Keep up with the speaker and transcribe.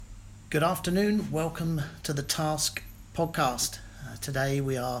Good afternoon. Welcome to the Task podcast. Today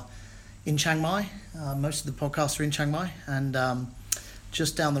we are in Chiang Mai. Most of the podcasts are in Chiang Mai, and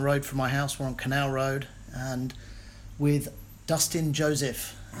just down the road from my house, we're on Canal Road, and with Dustin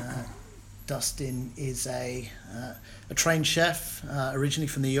Joseph. Dustin is a trained chef, originally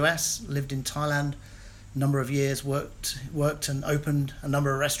from the US, lived in Thailand a number of years, worked and opened a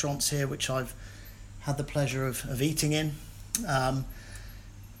number of restaurants here, which I've had the pleasure of eating in.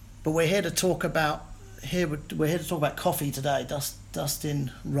 But we're here to talk about coffee today.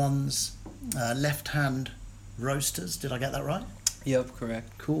 Dustin runs Left Hand Roasters. Did I get that right? Yep,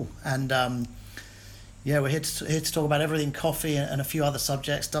 correct. Cool. And we're here to talk about everything coffee and a few other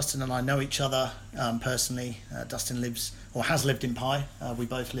subjects. Dustin and I know each other personally. Dustin lives or has lived in Pai. We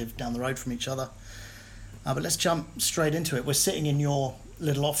both live down the road from each other. But let's jump straight into it. We're sitting in your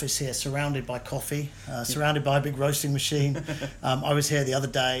little office here, surrounded by coffee, surrounded by a big roasting machine. I was here the other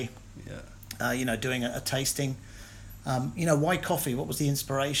day, doing a tasting. Why coffee? What was the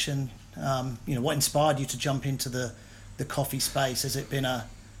inspiration? What inspired you to jump into the coffee space? Has it been a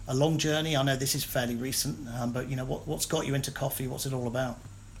long journey? I know this is fairly recent, but what's got you into coffee? What's it all about?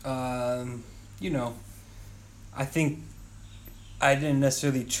 I think I didn't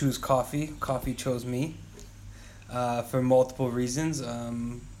necessarily choose coffee. Coffee chose me. For multiple reasons.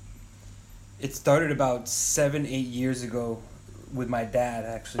 It started about 7-8 years ago with my dad,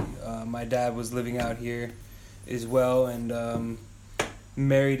 actually. My dad was living out here as well and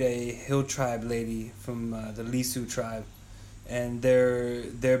married a hill tribe lady from the Lisu tribe. And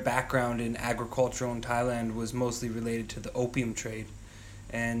their background in agriculture in Thailand was mostly related to the opium trade.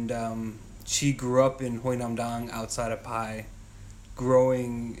 And she grew up in Hoi Nam Dang outside of Pai,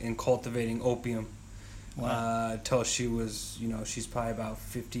 growing and cultivating opium. Wow. Till she was, she's probably about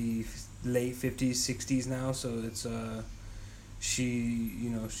 50, late 50s, 60s now. So it's,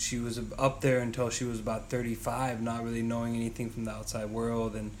 she was up there until she was about 35, not really knowing anything from the outside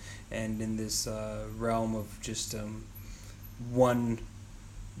world and in this realm of just one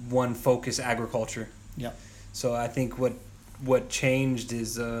focus agriculture. Yeah. So I think what changed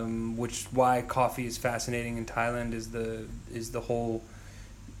is why coffee is fascinating in Thailand is the whole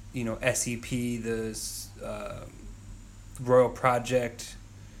SEP, the Royal Project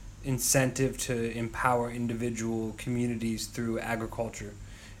incentive to empower individual communities through agriculture,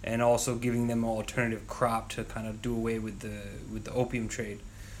 and also giving them an alternative crop to kind of do away with the opium trade.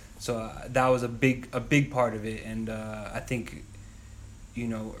 So that was a big part of it, and I think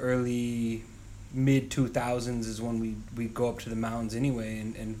early mid 2000s is when we go up to the mountains anyway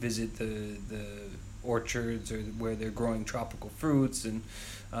and visit the orchards or where they're growing tropical fruits and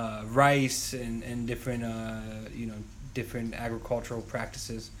rice and different different agricultural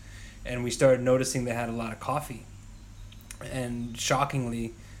practices, and we started noticing they had a lot of coffee, and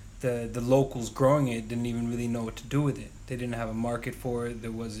shockingly the locals growing it didn't even really know what to do with it. They didn't have a market for it.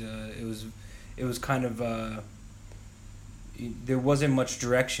 There was it was kind of there wasn't much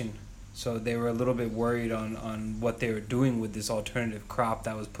direction, so they were a little bit worried on what they were doing with this alternative crop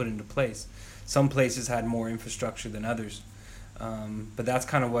that was put into place. Some places had more infrastructure than others, but that's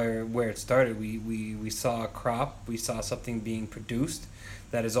kind of where it started. We saw a crop, we saw something being produced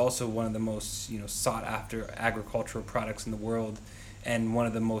that is also one of the most sought after agricultural products in the world, and one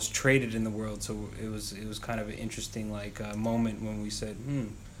of the most traded in the world. So it was kind of an interesting moment when we said,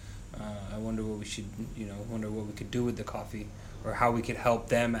 I wonder what we should wonder what we could do with the coffee, or how we could help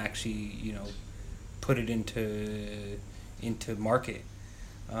them actually put it into market.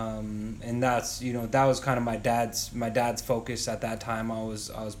 And that's that was kind of my dad's focus at that time. I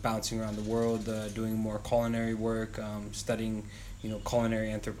was bouncing around the world, doing more culinary work, studying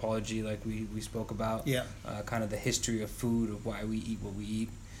culinary anthropology, like we spoke about. Yeah. Kind of the history of food, of why we eat what we eat,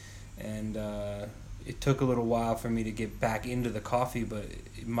 and it took a little while for me to get back into the coffee, but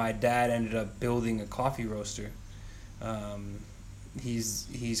my dad ended up building a coffee roaster.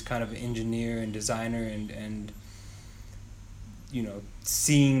 He's kind of an engineer and designer, and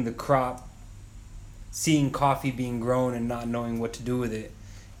seeing the crop, seeing coffee being grown and not knowing what to do with it,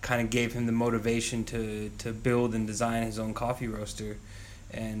 kind of gave him the motivation to build and design his own coffee roaster.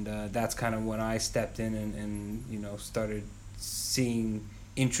 And that's kind of when I stepped in and started seeing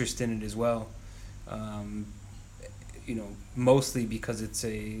interest in it as well. Mostly because it's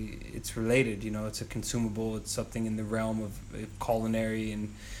related, it's a consumable, it's something in the realm of culinary,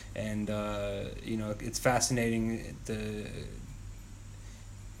 and it's fascinating,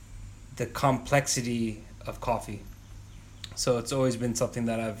 the complexity of coffee. So it's always been something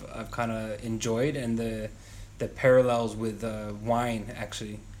that I've kind of enjoyed, and the parallels with wine,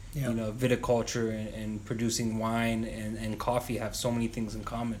 actually. Yeah. Viticulture and producing wine and coffee have so many things in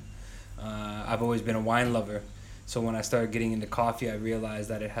common. I've always been a wine lover, so when I started getting into coffee, I realized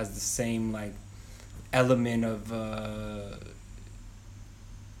that it has the same like element of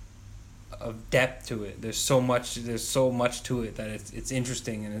depth to it. There's so much to it that it's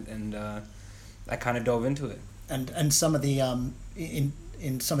interesting, and I kind of dove into it. And some of the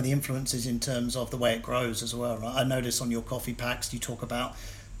in some of the influences in terms of the way it grows as well, right? I notice on your coffee packs you talk about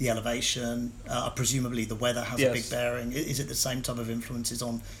the elevation. Presumably the weather has a big bearing. Is it the same type of influences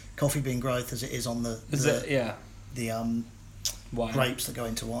on coffee bean growth as it is on the wine. Grapes that go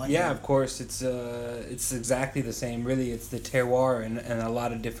into wine? Yeah, of course. It's exactly the same. Really, it's the terroir and a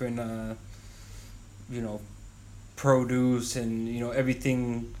lot of different produce and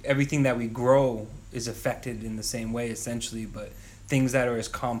everything that we grow is affected in the same way essentially, but things that are as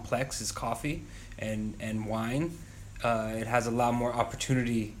complex as coffee and wine, it has a lot more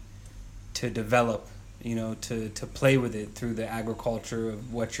opportunity to develop, to play with it through the agriculture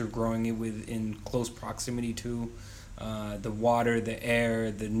of what you're growing it with in close proximity to the water, the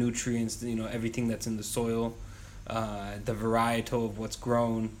air, the nutrients, everything that's in the soil, the varietal of what's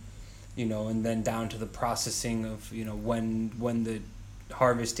grown, and then down to the processing of, when the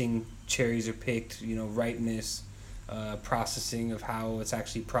harvesting cherries are picked, ripeness, processing of how it's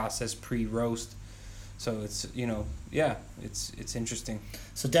actually processed pre-roast. So it's, it's interesting.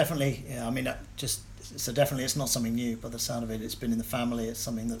 So definitely, definitely it's not something new by the sound of it. It's been in the family. It's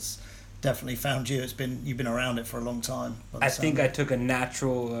something that's definitely found you. You've been around it for a long time. I think I took a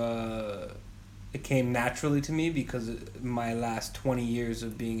natural, it came naturally to me because of my last 20 years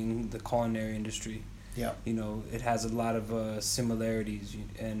of being in the culinary industry. Yeah. It has a lot of similarities,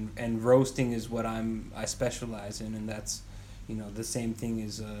 and roasting is what I specialize in, and that's, the same thing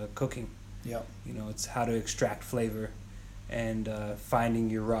as cooking. Yeah. It's how to extract flavor and finding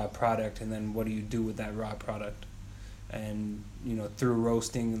your raw product, and then what do you do with that raw product. And, through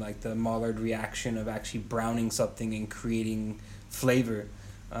roasting, like the Maillard reaction of actually browning something and creating flavor,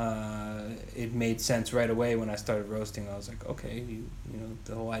 it made sense right away when I started roasting. I was like, okay,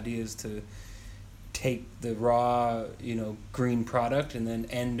 the whole idea is to take the raw, green product and then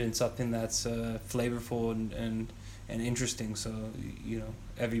end in something that's flavorful and interesting. So,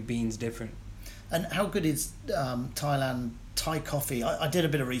 every bean's different. And how good is Thailand Thai coffee? I did a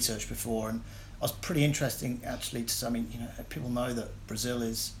bit of research before, and I was pretty interesting actually. People know that Brazil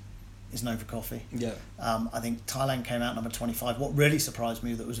is known for coffee. Yeah. I think Thailand came out number 25. What really surprised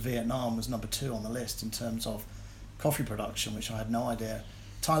me that was Vietnam was number 2 on the list in terms of coffee production, which I had no idea.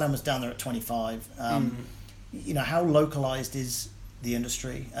 Thailand was down there at 25. How localized is the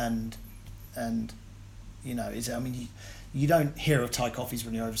industry, and is it? I mean, you don't hear of Thai coffees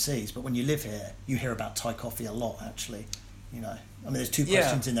when you're overseas, but when you live here, you hear about Thai coffee a lot. Actually, there's 2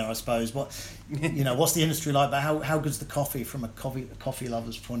 questions in there, I suppose. What's the industry like? But how good's the coffee from a coffee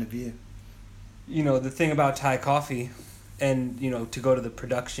lover's point of view? The thing about Thai coffee, and to go to the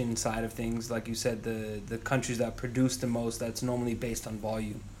production side of things, like you said, the countries that produce the most, that's normally based on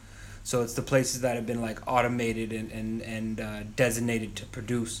volume. So it's the places that have been like automated and designated to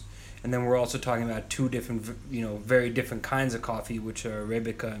produce. And then we're also talking about 2 different, very different kinds of coffee, which are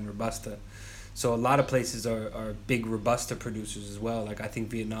Arabica and Robusta. So a lot of places are big Robusta producers as well. Like I think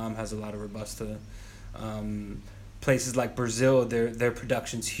Vietnam has a lot of Robusta. Places like Brazil, their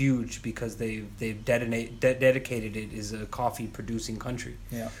production's huge because they've dedicated it as a coffee producing country.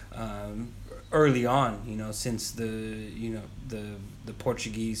 Yeah. Early on, since the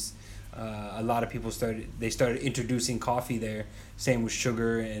Portuguese, a lot of people started introducing coffee there. Same with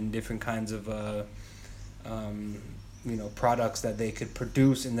sugar and different kinds of products that they could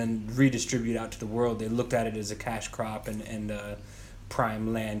produce and then redistribute out to the world. They looked at it as a cash crop and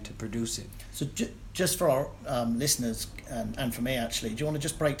prime land to produce it. So just for our listeners and for me actually, do you want to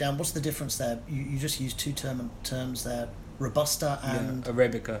just break down what's the difference there? You just used 2 terms there, Robusta and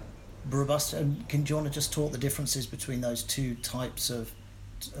Arabica. Robusta. And do you want to just talk the differences between those 2 types of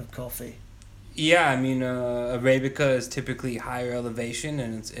coffee? Yeah, I mean, Arabica is typically higher elevation,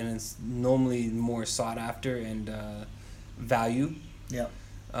 and it's normally more sought after and value. Yeah.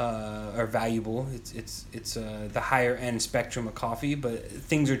 Or valuable. It's the higher end spectrum of coffee, but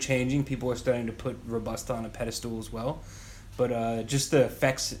things are changing. People are starting to put Robusta on a pedestal as well. But just the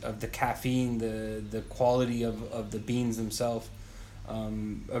effects of the caffeine, the quality of the beans themselves.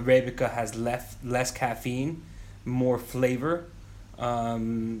 Arabica has less caffeine, more flavor.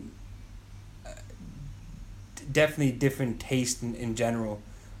 Definitely different taste in general.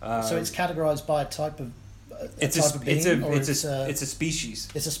 So it's categorized by a type of It's type of bean, or it's a species.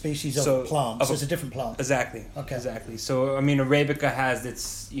 it's a species of So, plant, of so a- it's a different plant. Exactly. Okay. Exactly. So I mean, Arabica has its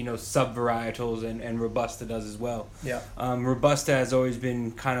sub-varietals, and Robusta does as well. Yeah. Robusta has always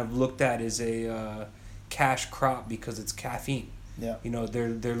been kind of looked at as a cash crop because it's caffeine. Yeah.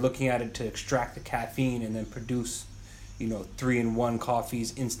 They're looking at it to extract the caffeine and then produce, 3-in-1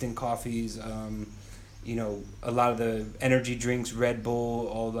 coffees, instant coffees. A lot of the energy drinks, Red Bull,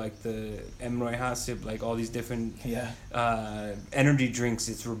 all like the Emroy Hasib, like all these different energy drinks.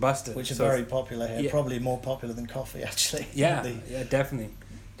 It's Robusta, Which are So very popular here. yeah. Probably more popular than coffee, actually. yeah,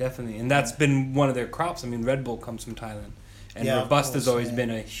 definitely, and that's been one of their crops. I mean, Red Bull comes from Thailand, and Yeah, of Robusta's course, always yeah.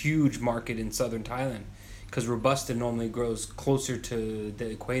 been a huge market in southern Thailand, because Robusta normally grows closer to the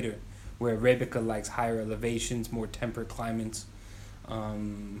equator, where Arabica likes higher elevations, more temperate climates,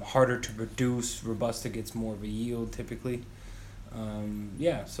 harder to produce. Robusta gets more of a yield typically.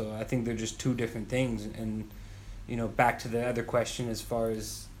 So I think they're just two different things. And back to the other question as far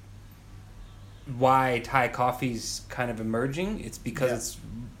as why Thai coffee's kind of emerging, it's because it's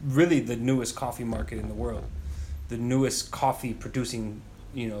really the newest coffee market in the world, the newest coffee producing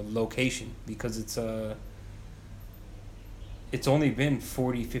location, because it's only been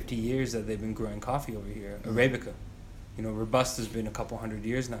 40-50 years that they've been growing coffee over here. Arabica, Robusta's been a couple hundred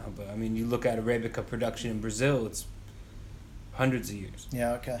years now, but I mean, you look at Arabica production in Brazil, it's hundreds of years.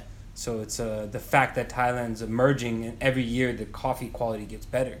 Yeah, okay. So it's the fact that Thailand's emerging, and every year the coffee quality gets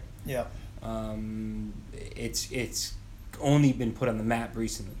better. Yeah. It's only been put on the map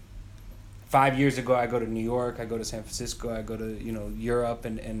recently. 5 years ago, I go to New York, I go to San Francisco, I go to Europe,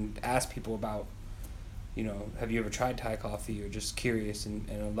 and ask people about, have you ever tried Thai coffee, or just curious, and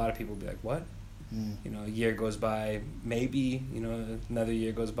a lot of people will be like, what? A year goes by, maybe, another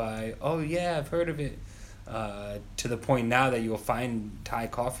year goes by, oh yeah, I've heard of it. To the point now that you'll find Thai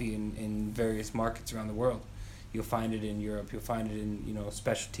coffee in various markets around the world. You'll find it in Europe, you'll find it in,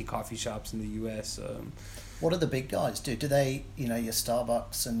 specialty coffee shops in the US. What do the big guys do? Do they, your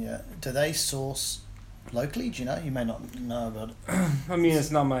Starbucks do they source locally? Do you know? You may not know about it. I mean, it's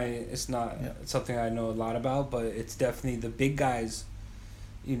not something I know a lot about, but it's definitely the big guys,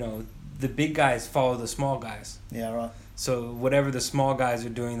 the big guys follow the small guys. Yeah, right. So whatever the small guys are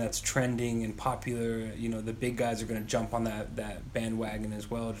doing that's trending and popular, the big guys are going to jump on that bandwagon as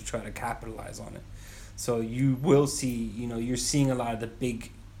well to try to capitalize on it. So you will see, you're seeing a lot of the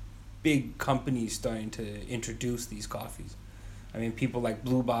big companies starting to introduce these coffees. I mean, people like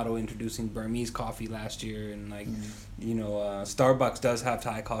Blue Bottle introducing Burmese coffee last year, and Starbucks does have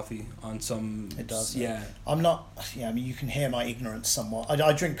Thai coffee on some. It does. Yeah. I'm not. Yeah, I mean, you can hear my ignorance somewhat.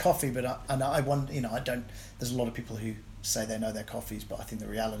 I drink coffee, but I want. I don't. There's a lot of people who say they know their coffees, but I think the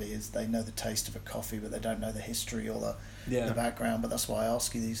reality is they know the taste of a coffee, but they don't know the history or the background. But that's why I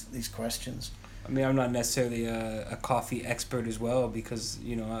ask you these questions. I mean, I'm not necessarily a coffee expert as well, because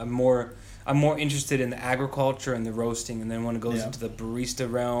I'm more interested in the agriculture and the roasting, and then when it goes into the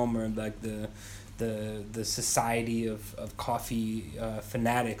barista realm, or like the society of coffee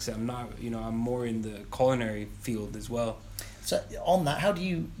fanatics, I'm not. I'm more in the culinary field as well. So on that, how do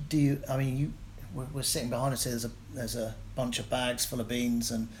you? I mean, we're sitting behind us here. There's a bunch of bags full of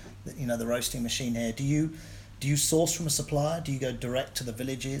beans, and the roasting machine here. Do you source from a supplier? Do you go direct to the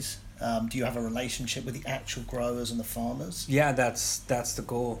villages? Do you have a relationship with the actual growers and the farmers? Yeah, that's the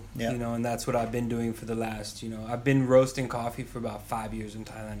goal. Yeah. And that's what I've been doing for the last. I've been roasting coffee for about 5 years in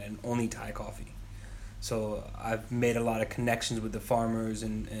Thailand, and only Thai coffee. So I've made a lot of connections with the farmers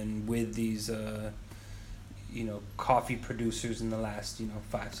and with these coffee producers in the last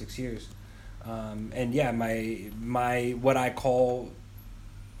 5-6 years. My what I call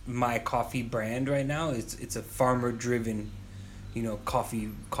my coffee brand right now, it's a farmer driven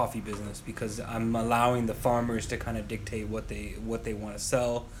coffee business, because I'm allowing the farmers to kind of dictate what they want to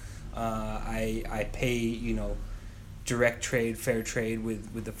sell. I pay direct trade, fair trade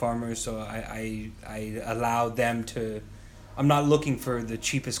with the farmers, so I allow them to. I'm not looking for the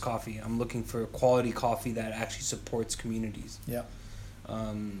cheapest coffee. I'm looking for quality coffee that actually supports communities. Yeah.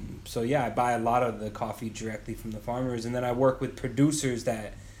 I buy a lot of the coffee directly from the farmers, and then I work with producers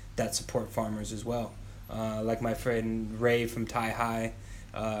that support farmers as well. Like my friend Ray from Thai High,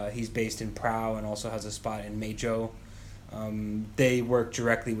 he's based in Prao and also has a spot in Meizhou. They work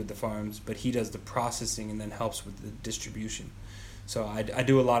directly with the farms, but he does the processing and then helps with the distribution. So I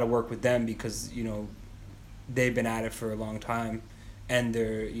do a lot of work with them because they've been at it for a long time, and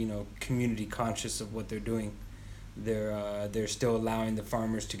they're community conscious of what they're doing. They're still allowing the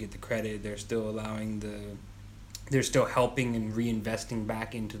farmers to get the credit. They're still helping and reinvesting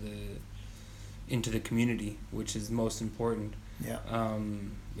back into the community, which is most important. Yeah.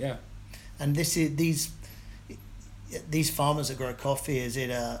 Yeah. And these these farmers that grow coffee, is it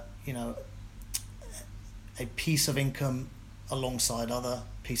a, you know, a piece of income alongside other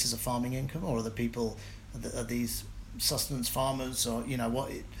pieces of farming income, or are the people, are these sustenance farmers, or you know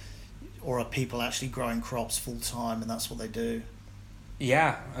what, or are people actually growing crops full time and that's what they do?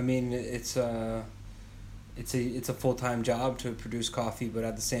 Yeah, I mean it's a full-time job to produce coffee, but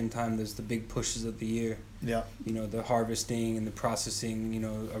at the same time there's the big pushes of the year. Yeah. You know, the harvesting and the processing, you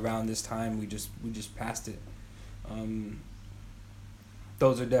know, around this time we just passed it.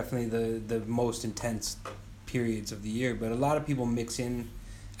 Those are definitely the most intense periods of the year, but a lot of people mix in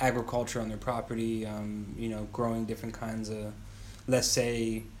agriculture on their property, you know, growing different kinds of, let's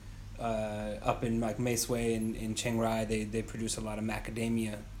say, up in like Mae Sui in Chiang Rai, they produce a lot of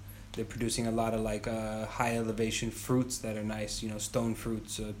macadamia. They're producing a lot of like high elevation fruits that are nice, you know, stone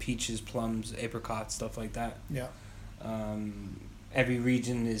fruits, peaches, plums, apricots, stuff like that. Yeah. Every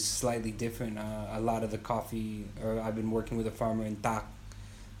region is slightly different. A lot of the coffee, or I've been working with a farmer in Tak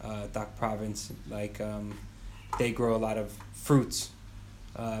province, like they grow a lot of fruits,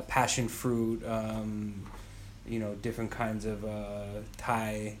 passion fruit, you know, different kinds of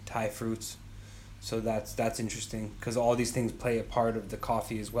Thai fruits. So that's interesting because all these things play a part of the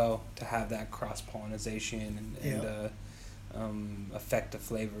coffee as well, to have that cross pollination and affect the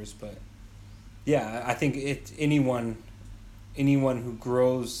flavors. But yeah, I think anyone who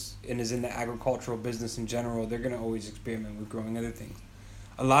grows and is in the agricultural business in general, they're gonna always experiment with growing other things.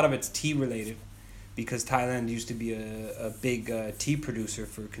 A lot of it's tea related, because Thailand used to be a big tea producer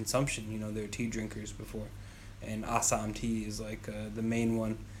for consumption. You know, they're tea drinkers before, and Assam tea is like the main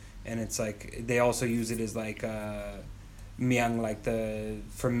one. And it's like they also use it as like miang, like the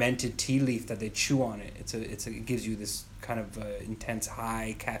fermented tea leaf that they chew on it. It gives you this kind of intense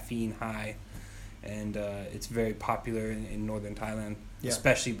high, caffeine high, and it's very popular in northern Thailand,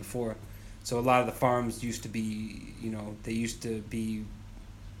 especially before. So a lot of the farms used to be, you know, they used to be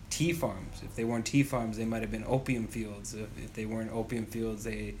tea farms. If they weren't tea farms, they might have been opium fields. If they weren't opium fields,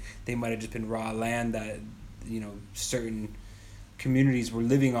 they might have just been raw land that, you know, certain communities were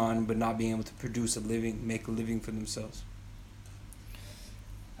living on, but not being able to make a living for themselves.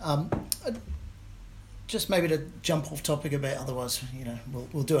 Just maybe to jump off topic a bit, otherwise, you know,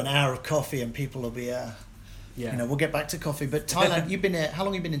 we'll do an hour of coffee and people will be, you know, we'll get back to coffee. But Thailand, you've been here. How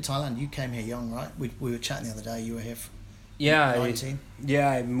long have you been in Thailand? You came here young, right? We were chatting the other day. You were here. 19.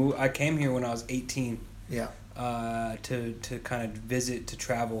 I came here when I was 18. Yeah. To kind of visit, to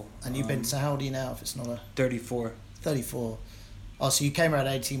travel. And you've been. So how old are you now? If it's not 34. 34. Oh, so you came around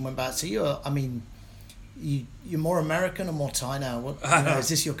 18, went back. So you're more American or more Thai now? What, you know, is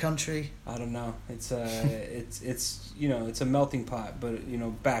this your country? I don't know. It's it's you know, it's a melting pot. But you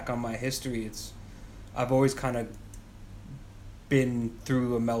know, back on my history, I've always kind of been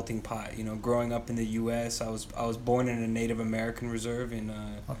through a melting pot. You know, growing up in the U.S., I was born in a Native American reserve in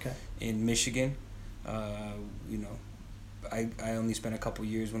Michigan. You know, I only spent a couple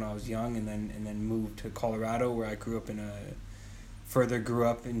years when I was young, and then moved to Colorado, where I grew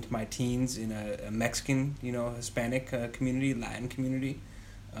up into my teens in a Mexican, you know, Hispanic community, Latin community.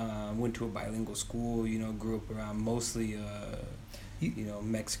 Went to a bilingual school, you know, grew up around mostly, you know,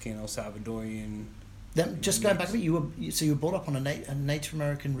 Mexican, El Salvadorian. Then just going back a bit, you were brought up on a Native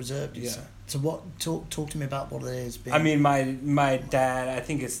American reserve. Yeah. So what? Talk to me about what it is. I mean, my dad. I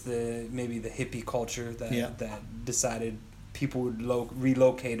think it's maybe the hippie culture that decided people would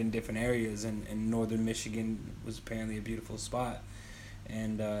relocate in different areas, and northern Michigan was apparently a beautiful spot,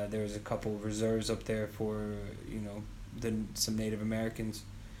 and there was a couple of reserves up there for, you know, some Native Americans,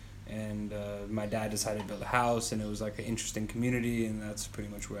 and my dad decided to build a house, and it was like an interesting community, and that's pretty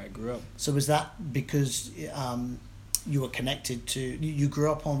much where I grew up. So was that because you were connected to, you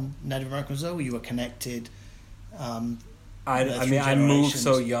grew up on Native American reserve, or you were connected? I moved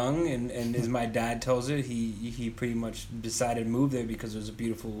so young, and as my dad tells it, he pretty much decided to move there because it was a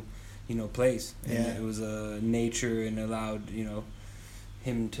beautiful, you know, place, and it was nature, and allowed, you know,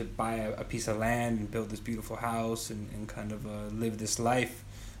 him to buy a piece of land and build this beautiful house and kind of live this life.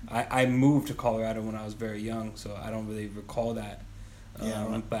 I moved to Colorado when I was very young, so I don't really recall that.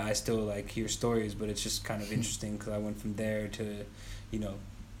 Right. But I still like hear stories, but it's just kind of interesting because I went from there to, you know,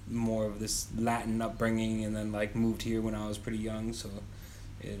 more of this Latin upbringing, and then like moved here when I was pretty young, so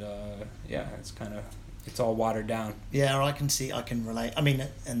it's all watered down. Yeah, I can relate. I mean,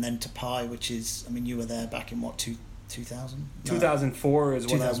 and then to Pai, which is, I mean, you were there back in what, 2000? 2004 is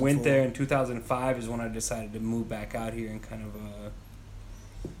when I went there, and 2005 is when I decided to move back out here and kind of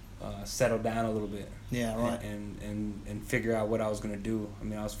settle down a little bit. Yeah, right. And figure out what I was going to do. I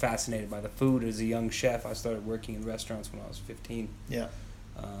mean, I was fascinated by the food. As a young chef, I started working in restaurants when I was 15. Yeah.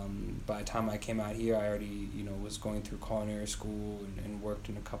 By the time I came out here, I already, was going through culinary school and worked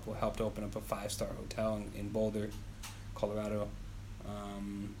in helped open up a 5-star hotel in Boulder, Colorado.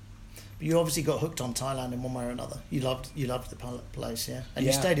 But you obviously got hooked on Thailand in one way or another. You loved the place, yeah? And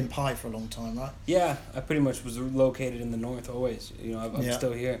you Yeah. stayed in Pai for a long time, right? Yeah, I pretty much was located in the north always. I'm Yeah.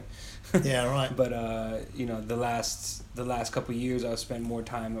 still here. Yeah, right. But the last couple of years, I've spent more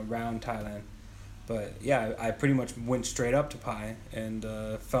time around Thailand. But yeah, I pretty much went straight up to Pai and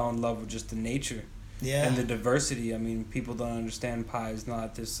fell in love with just the nature Yeah. and the diversity. I mean, people don't understand Pai is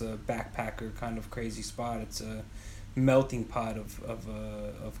not this backpacker kind of crazy spot. It's a melting pot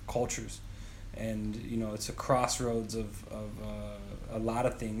of cultures, and it's a crossroads of a lot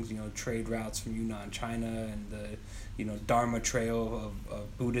of things. Trade routes from Yunnan, China, and the Dharma trail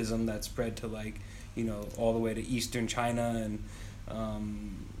of Buddhism that spread to all the way to Eastern China, and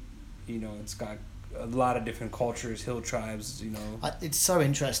it's got a lot of different cultures, hill tribes. It's so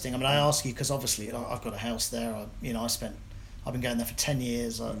interesting. I mean, I ask you because obviously I've got a house there. I've been going there for 10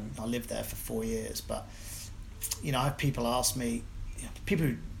 years. I lived there for 4 years, but I have people ask me, people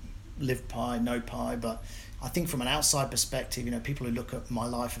who live Pai, know Pai, but I think from an outside perspective, people who look at my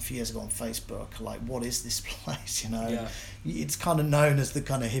life a few years ago on Facebook are like, what is this place? Yeah. It's kind of known as the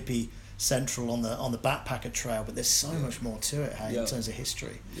kind of hippie central on the backpacker trail, but there's so much more to it, in terms of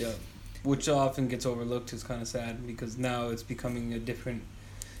history. Yeah, which often gets overlooked. Is kind of sad because now it's becoming a different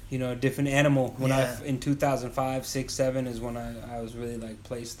animal. When in 2005, 6, 7 is when I was really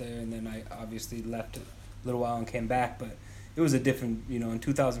placed there, and then I obviously left a little while and came back, but it was a different, in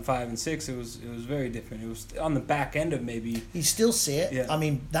 2005 and 6 it was very different. It was on the back end of maybe. You still see it. Yeah. I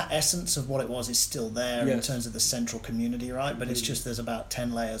mean, that essence of what it was is still there in terms of the central community, right? But it's just there's about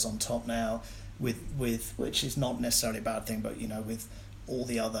 10 layers on top now with which is not necessarily a bad thing, but with all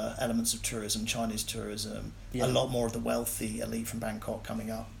the other elements of tourism, Chinese tourism, a lot more of the wealthy elite from Bangkok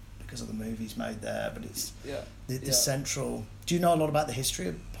coming up because of the movies made there, but it's the central. Do you know a lot about the history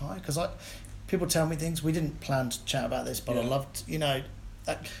of Pai? Because people tell me things. We didn't plan to chat about this, but I loved,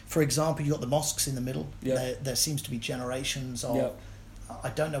 for example, you got the mosques in the middle. Yeah. There seems to be generations of, I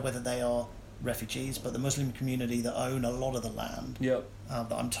don't know whether they are refugees, but the Muslim community that own a lot of the land,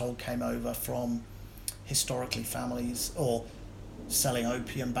 that I'm told came over from historically families or selling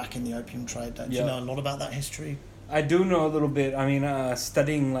opium back in the opium trade. Do you know a lot about that history? I do know a little bit. I mean,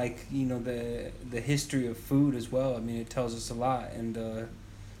 studying the history of food as well. I mean, it tells us a lot, and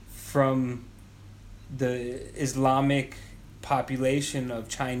from the Islamic population of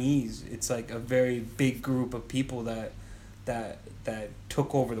Chinese, it's like a very big group of people that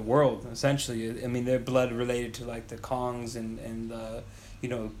took over the world essentially. I mean, their blood related to the Kongs and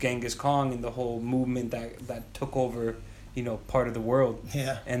Genghis Khan and the whole movement that took over part of the world.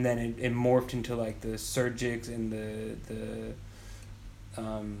 Yeah. And then it morphed into the Seljuks and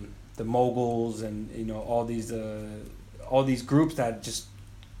the Moguls and all these groups that just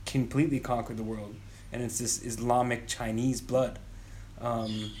completely conquered the world. And it's this Islamic Chinese blood.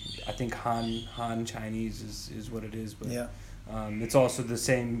 I think Han Chinese is what it is, but it's also the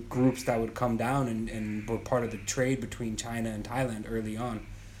same groups that would come down and were part of the trade between China and Thailand early on.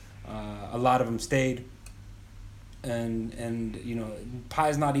 A lot of them stayed, and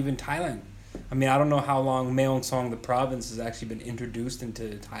Pai's not even Thailand. I mean, I don't know how long Mae Song, the province, has actually been introduced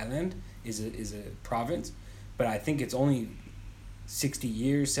into Thailand. Is a province, but I think it's only 60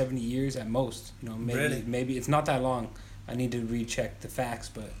 years, 70 years at most. Maybe it's not that long. I need to recheck the facts,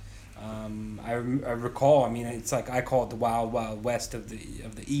 but I recall. I mean, it's I call it the wild west of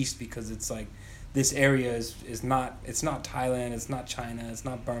the East, because it's this area is not, it's not Thailand, it's not China, it's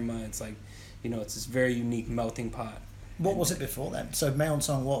not Burma. It's it's this very unique melting pot. What was it before then? So Mae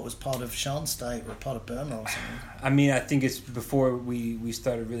Song was part of Shan State or part of Burma or something? I mean, I think it's before we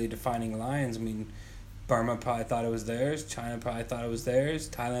started really defining lines. I mean, Burma probably thought it was theirs. China probably thought it was theirs.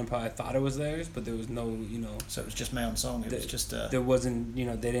 Thailand probably thought it was theirs, but there was no, So it was just Mae Song. It was just. There wasn't,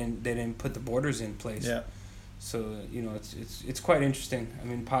 they didn't put the borders in place. Yeah. So it's quite interesting. I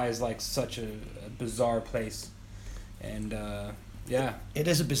mean, Pai is such a bizarre place, and It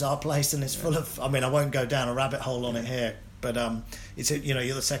is a bizarre place, and it's full of. I mean, I won't go down a rabbit hole on it here, but it's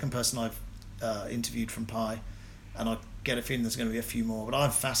you're the second person I've interviewed from Pai, and I get a feeling there's going to be a few more. But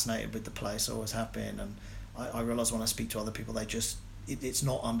I'm fascinated with the place, always have been, and I realise when I speak to other people, it's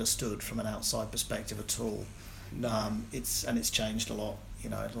not understood from an outside perspective at all. No. It's changed a lot.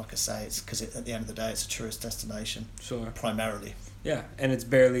 Like I say, it's because at the end of the day, it's a tourist destination. Sure. Primarily. Yeah, and it's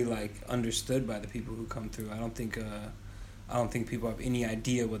barely understood by the people who come through. I don't think people have any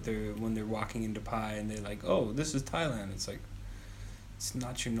idea when they're walking into Pai and they're like, oh, this is Thailand. It's it's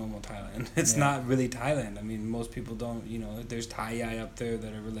not your normal Thailand. It's Yeah. not really Thailand. I mean, most people don't, you know, there's Thai Yai up there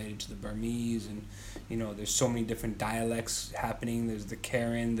that are related to the Burmese, and, you know, there's so many different dialects happening. There's the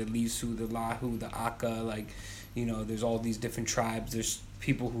Karen, the Lisu, the Lahu, the Aka, like, you know, there's all these different tribes. There's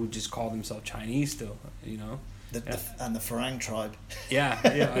people who just call themselves Chinese still, you know. And the Farang tribe. Yeah.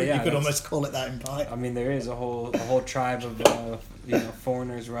 You could almost call it that in Pai. I mean, there is a whole tribe of you know,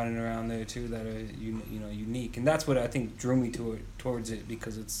 foreigners running around there too that are unique, and that's what I think drew me towards it,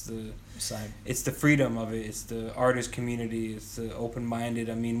 because it's the freedom of it, it's the artist community, it's the open minded.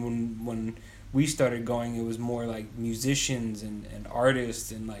 I mean, when we started going, it was more like musicians and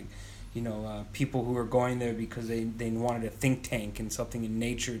artists and, like, you know, people who were going there because they wanted a think tank and something in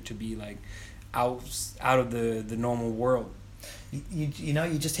nature to be like out of the normal world. You know,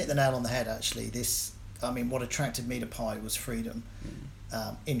 you just hit the nail on the head, actually. What attracted me to Pai was freedom.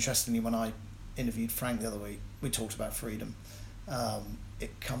 Interestingly, when I interviewed Frank the other week, we talked about freedom.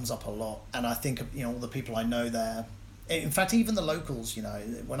 It comes up a lot, and I think, you know, all the people I know there, in fact, even the locals, you know,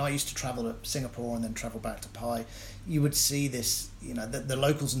 when I used to travel to Singapore and then travel back to Pai, you would see this, you know, the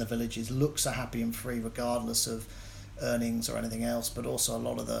locals in the villages look so happy and free regardless of earnings or anything else, but also a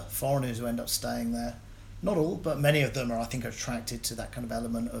lot of the foreigners who end up staying there, not all, but many of them are, I think, attracted to that kind of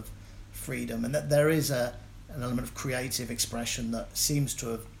element of freedom, and that there is an element of creative expression that seems to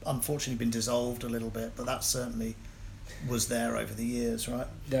have unfortunately been dissolved a little bit, but that certainly was there over the years, right?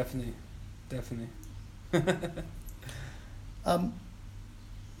 Definitely.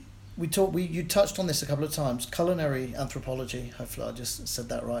 You touched on this a couple of times, culinary anthropology. Hopefully I just said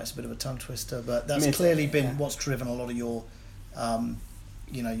that right. It's a bit of a tongue twister, but that's clearly been what's driven a lot of your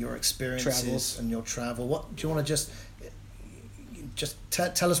you know, your experiences Travels. and your travel. What do you want to just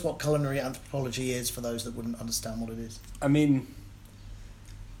tell us what culinary anthropology is for those that wouldn't understand what it is? I mean,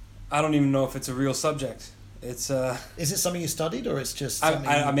 I don't even know if it's a real subject. It's Is it something you studied, or it's just?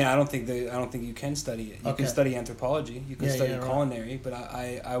 I mean, I don't think you can study it. You can study anthropology. You can study culinary, right. But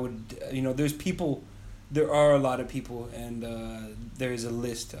I would, you know, there are a lot of people, and there is a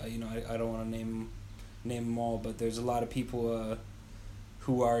list. You know, I don't want to name them all, but there's a lot of people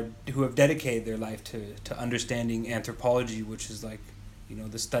who have dedicated their life to understanding anthropology, which is like, you know,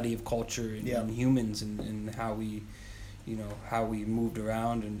 the study of culture and humans and how we, you know, how we moved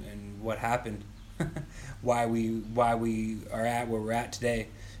around and what happened. why we are at where we're at today,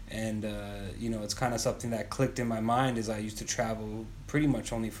 and you know, it's kind of something that clicked in my mind as I used to travel pretty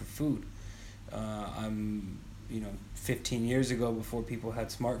much only for food. I'm, you know, 15 years ago, before people had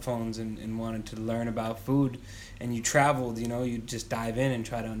smartphones and wanted to learn about food, and you traveled, you know, you just dive in and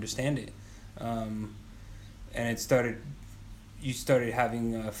try to understand it, and you started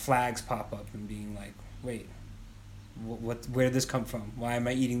having flags pop up and being like, wait, where did this come from? Why am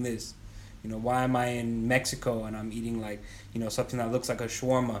I eating this? You know, why am I in Mexico and I'm eating, like, you know, something that looks like a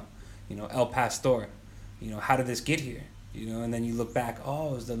shawarma, you know, El Pastor? You know, how did this get here? You know, and then you look back,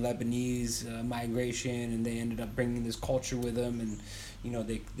 oh, it was the Lebanese migration, and they ended up bringing this culture with them, and, you know,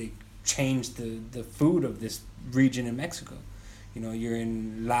 they changed the food of this region in Mexico. You know, you're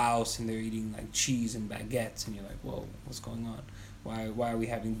in Laos and they're eating like cheese and baguettes, and you're like, whoa, what's going on? Why are we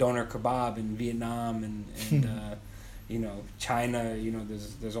having doner kebab in Vietnam and you know, China? You know,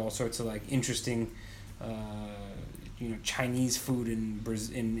 there's all sorts of like interesting, you know, Chinese food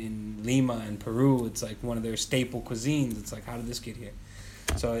in Lima and Peru. It's like one of their staple cuisines. It's like, how did this get here?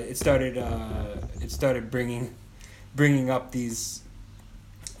 So it started bringing up these,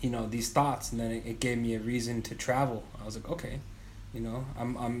 you know, these thoughts, and then it gave me a reason to travel. I was like, okay, you know,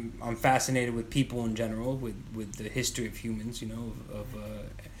 I'm fascinated with people in general, with the history of humans, you know, of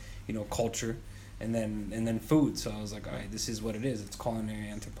you know, culture. And then food. So I was like, all right, this is what it is. It's culinary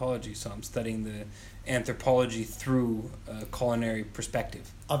anthropology. So I'm studying the anthropology through a culinary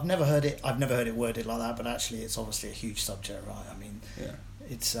perspective. I've never heard it worded like that, but actually, it's obviously a huge subject, right? I mean,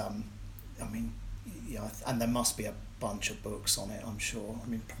 it's and there must be a bunch of books on it, I'm sure. I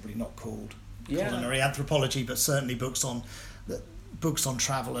mean, probably not called culinary anthropology, but certainly books on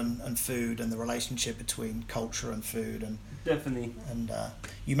travel and food and the relationship between culture and food. And definitely. And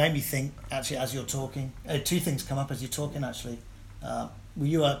you made me think, actually, as you're talking, two things come up as you're talking, actually. Were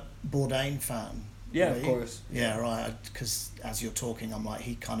you a Bourdain fan? Yeah, of course. Yeah, right. Because as you're talking, I'm like,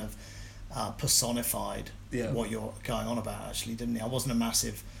 he kind of personified what you're going on about, actually, didn't he? I wasn't a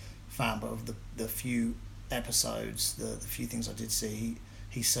massive fan, but of the few episodes, the few things I did see,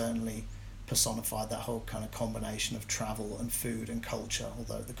 he certainly personified that whole kind of combination of travel and food and culture,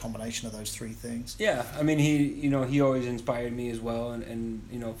 although the combination of those three things. Yeah, I mean, he always inspired me as well, and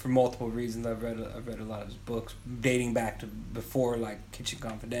you know, for multiple reasons. I've read a lot of his books dating back to before, like Kitchen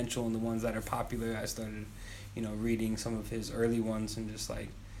Confidential and the ones that are popular. I started, reading some of his early ones and just like,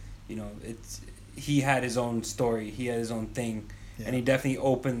 he had his own story, he had his own thing, and he definitely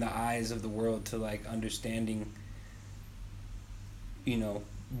opened the eyes of the world to like understanding,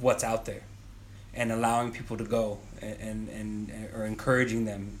 what's out there, and allowing people to go and or encouraging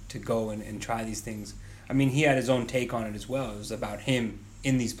them to go and try these things. I mean, he had his own take on it as well. It was about him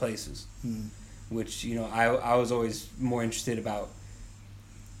in these places, which I was always more interested about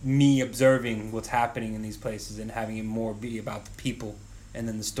me observing what's happening in these places and having it more be about the people and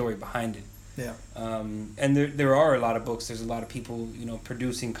then the story behind it. Yeah. And there are a lot of books. There's a lot of people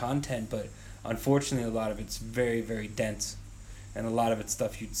producing content, but unfortunately, a lot of it's very, very dense, and a lot of it's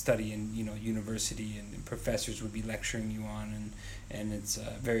stuff you'd study in university and professors would be lecturing you on, and it's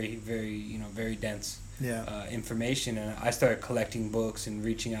very, very very dense. Information. And I started collecting books and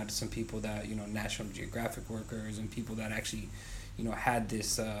reaching out to some people that National Geographic workers and people that actually had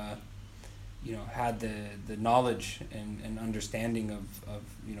this had the knowledge and understanding of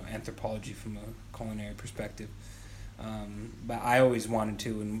anthropology from a culinary perspective. But I always wanted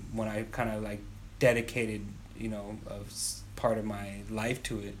to, and when I kind of like dedicated part of my life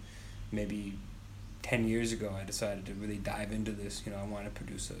to it, maybe 10 years ago, I decided to really dive into this. I want to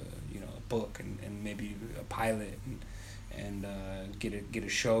produce a book and maybe a pilot and get a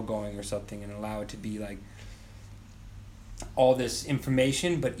show going or something, and allow it to be like all this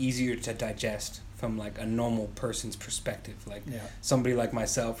information but easier to digest from like a normal person's perspective, like somebody like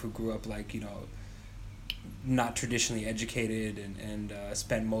myself who grew up like not traditionally educated and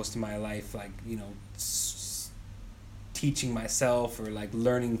spent most of my life like teaching myself or like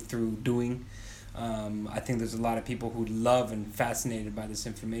learning through doing. I think there's a lot of people who love and fascinated by this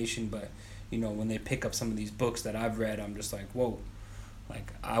information, but when they pick up some of these books that I've read, I'm just like, whoa,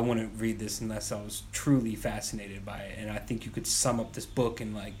 like I wouldn't read this unless I was truly fascinated by it. And I think you could sum up this book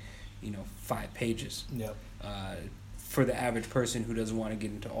in like 5 pages. For the average person who doesn't want to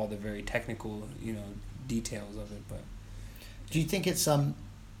get into all the very technical details of it. But do you think it's a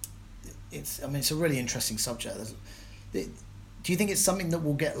really interesting subject. Do you think it's something that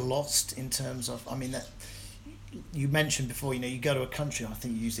will get lost in terms of, that you mentioned before, you go to a country, I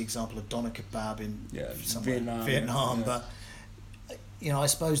think you used the example of doner kebab in Vietnam, but I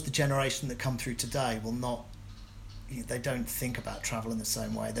suppose the generation that come through today will not, they don't think about travel in the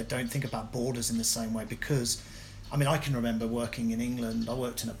same way, they don't think about borders in the same way, because I can remember working in England. I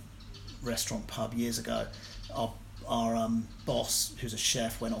worked in a restaurant pub years ago. Our boss, who's a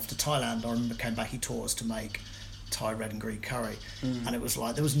chef, went off to Thailand. I remember came back, he taught us to make Thai red and green curry, and it was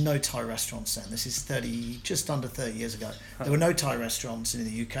like there was no Thai restaurants then. This is just under 30 years ago. There were no Thai restaurants in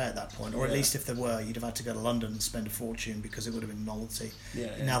the UK at that point, or at least if there were, you'd have had to go to London and spend a fortune because it would have been novelty.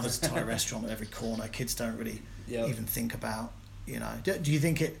 Now there's a Thai restaurant at every corner. Kids don't really even think about, do you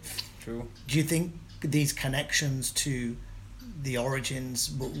think it? True. Do you think these connections to the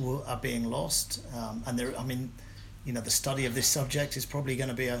origins are being lost? And there, the study of this subject is probably going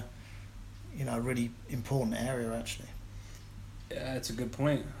to be a really important area, actually. Yeah, it's a good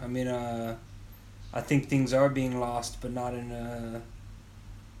point. I think things are being lost, but not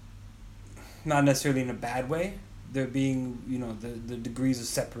necessarily in a bad way. They're being, the degrees of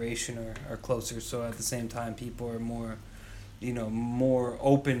separation are closer. So at the same time, people are more, more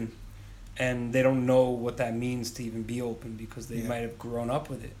open, and they don't know what that means to even be open because they might have grown up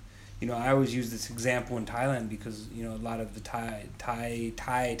with it. I always use this example in Thailand because a lot of the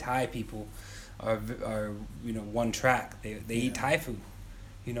Thai people are one track. They eat Thai food.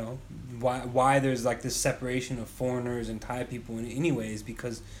 Why there's like this separation of foreigners and Thai people in anyways,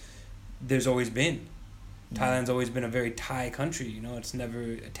 because there's always been. Thailand's always been a very Thai country. It's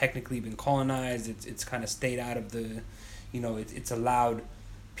never technically been colonized. It's kind of stayed out of the, it's allowed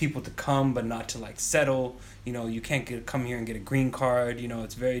people to come but not to like settle. You can't come here and get a green card.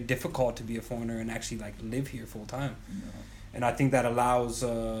 It's very difficult to be a foreigner and actually like live here full time. And I think that allows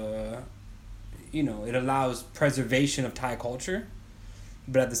it allows preservation of Thai culture,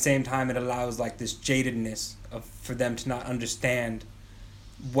 but at the same time it allows like this jadedness for them to not understand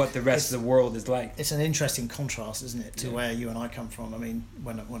what the rest of the world is like. It's an interesting contrast, isn't it, to where you and I come from.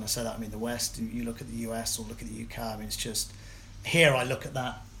 When I say that, the West. You look at the US or look at the UK. It's just here I look at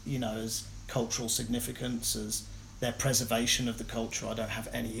that, as cultural significance, as their preservation of the culture. I don't have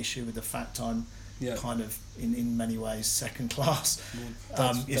any issue with the fact I'm kind of in many ways second class.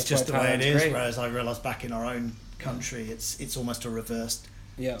 It's just the way it is. Great. Whereas I realise back in our own country, it's almost a reversed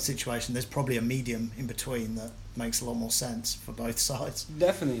situation. There's probably a medium in between that makes a lot more sense for both sides.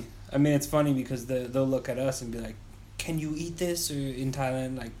 Definitely. It's funny because they'll look at us and be like, "Can you eat this?" Or in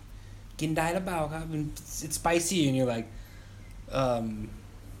Thailand, like, "Gin dai la bao kap?" It's spicy, and you're like,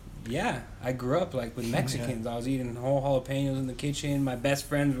 Yeah, I grew up like with Mexicans. I was eating whole jalapenos in the kitchen. My best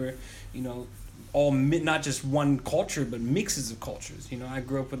friends were, you know, not just one culture, but mixes of cultures. You know, I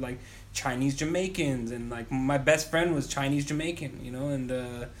grew up with like Chinese Jamaicans, and like my best friend was Chinese Jamaican. You know, and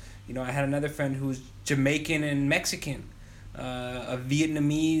you know, I had another friend who was Jamaican and Mexican, a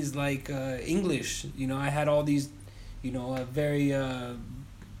Vietnamese like English. You know, I had all these, you know, a very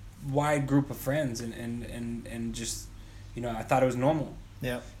wide group of friends, and just, you know, I thought it was normal.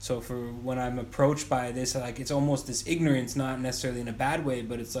 Yeah. So for when I'm approached by this, like, it's almost this ignorance, not necessarily in a bad way,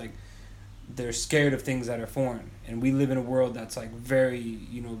 but it's like they're scared of things that are foreign, and we live in a world that's like very,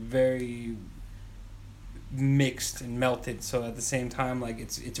 you know, very mixed and melted. So at the same time, like,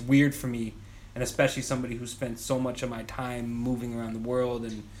 it's weird for me, and especially somebody who spent so much of my time moving around the world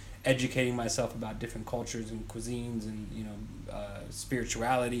and educating myself about different cultures and cuisines and, you know,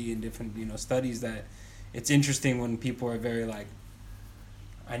 spirituality and different, you know, studies, that it's interesting when people are very like,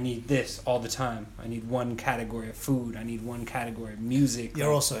 I need this all the time. I need one category of food. I need one category of music.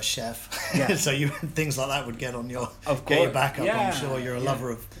 You're also a chef, Yeah. so things like that would get on your Of get your course. back up. Yeah. I'm sure you're a lover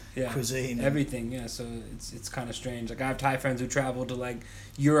of Yeah. cuisine. Everything, yeah. So it's kind of strange. Like, I have Thai friends who travel to like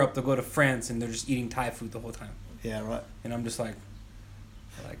Europe. They'll go to France and they're just eating Thai food the whole time. Yeah, right. And I'm just like,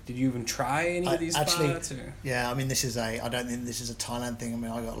 did you even try any of these spots? Or? Yeah, I mean, I don't think this is a Thailand thing. I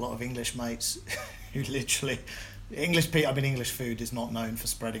mean, I got a lot of English mates who literally, English food is not known for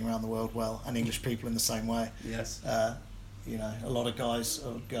spreading around the world well, and English people in the same way. Yes. You know, a lot of guys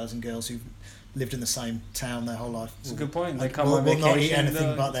and girls who've lived in the same town their whole life. It's a good point. They come will on vacation. not eat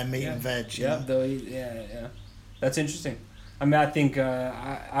anything but their meat and veg. Yeah, they'll eat. Yeah. That's interesting. I mean, I think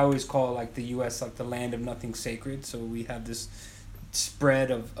I always call like the U.S. like the land of nothing sacred. So we have this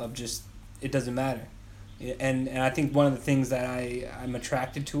spread of just, it doesn't matter, and I think one of the things that I'm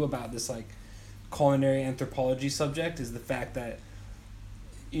attracted to about this like culinary anthropology subject is the fact that,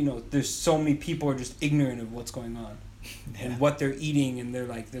 you know, there's so many people are just ignorant of what's going on. Yeah. And what they're eating, and they're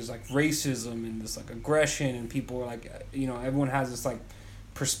like, there's like racism and this like aggression, and people are like, you know, everyone has this like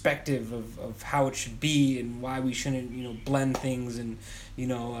perspective of how it should be and why we shouldn't, you know, blend things, and, you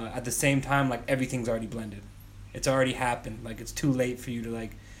know, at the same time, like, everything's already blended. It's already happened. Like, it's too late for you to,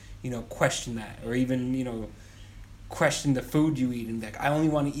 like, you know, question that, or even, you know, question the food you eat and be like, I only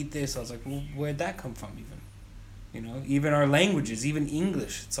want to eat this. I was like, well, where'd that come from even? You know, even our languages, even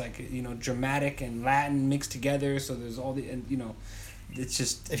English, it's like, you know, Dramatic and Latin mixed together, so there's all the, and, you know, it's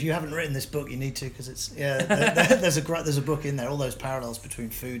just... If you haven't written this book, you need to, because it's, there's a book in there, all those parallels between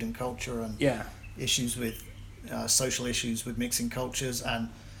food and culture, and issues with, social issues with mixing cultures, and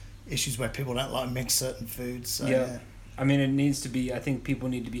issues where people don't like mix certain foods. So, yeah. I mean, it needs to be, I think people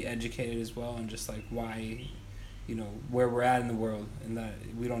need to be educated as well, and just like why, you know, where we're at in the world, and that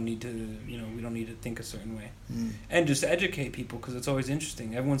we don't need to, you know, we don't need to think a certain way. And just educate people, because it's always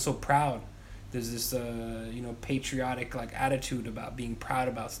interesting. Everyone's so proud. There's this, you know, patriotic like attitude about being proud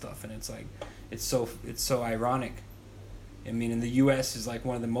about stuff, and it's like, it's so ironic. I mean, in the U.S. is like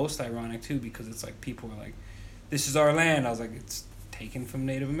one of the most ironic too, because it's like people are like, this is our land. I was like, it's taken from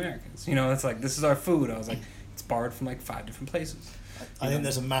Native Americans. You know, it's like, this is our food. I was like, it's borrowed from like 5 different places. I think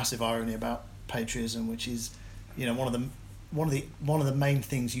there's a massive irony about patriotism, which is, you know, one of the main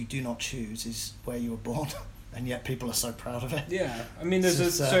things you do not choose is where you were born, and yet people are so proud of it. Yeah, I mean, there's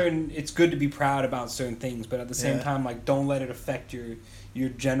a certain. It's good to be proud about certain things, but at the same time, like, don't let it affect your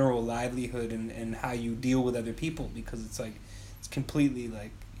general livelihood and how you deal with other people, because it's like, it's completely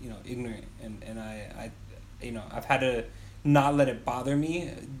like, you know, ignorant, and I you know, I've had to not let it bother me,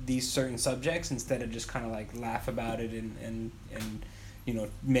 these certain subjects, instead of just kind of like laugh about it and you know,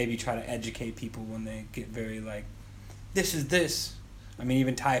 maybe try to educate people when they get very like, this is this. I mean,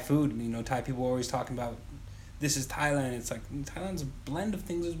 even Thai food, you know, Thai people are always talking about, this is Thailand. It's like, Thailand's a blend of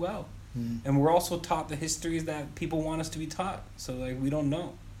things as well. And we're also taught the histories that people want us to be taught. So, like, we don't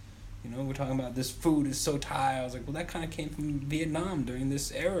know. You know, we're talking about this food is so Thai. I was like, well, that kind of came from Vietnam during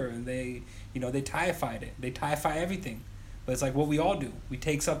this era, and they, you know, they Thaified it. They Thaify everything. But it's like what we all do. We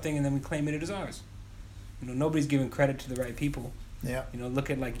take something and then we claim it as ours. You know, nobody's giving credit to the right people. Yeah. You know,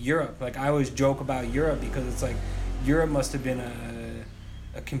 look at like Europe. Like, I always joke about Europe, because it's like Europe must have been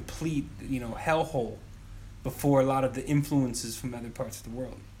a complete, you know, hellhole before a lot of the influences from other parts of the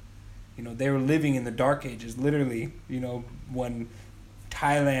world. You know, they were living in the dark ages, literally, you know, when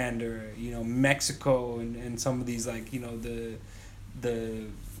Thailand or, you know, Mexico and some of these, like, you know, the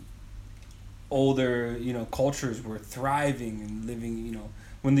older, you know, cultures were thriving and living, you know,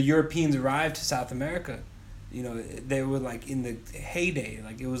 when the Europeans arrived to South America, you know, they were like in the heyday.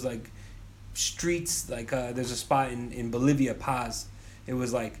 Like, it was like streets, like there's a spot in Bolivia, Paz. It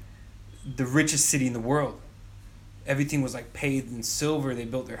was like the richest city in the world. everything was like paved in silver. They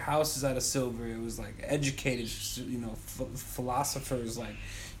built their houses out of silver. It was like educated, philosophers. Like,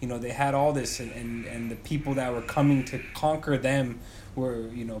 they had all this, and the people that were coming to conquer them were,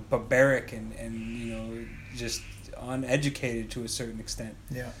 barbaric and just uneducated to a certain extent.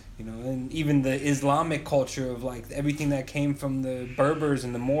 Yeah. And even the Islamic culture of like everything that came from the Berbers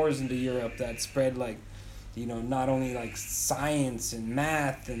and the Moors into Europe that spread like, not only like science and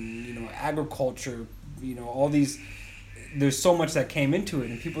math and, agriculture, all these, there's so much that came into it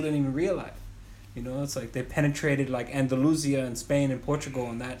and people didn't even realize. It's like they penetrated like Andalusia and Spain and Portugal,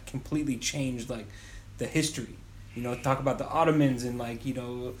 and that completely changed like the history. Talk about the Ottomans and like,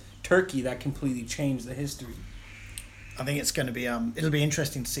 Turkey, that completely changed the history. I think it's going to be, it'll be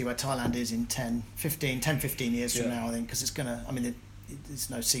interesting to see where Thailand is in 10, 15 years from now, I think, because it's going to, it's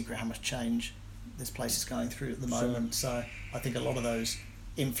no secret how much change this place is going through at the moment. So I think a lot of those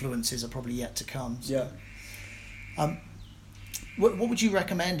influences are probably yet to come. So. Yeah. What would you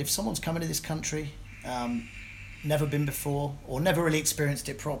recommend if someone's coming to this country, never been before or never really experienced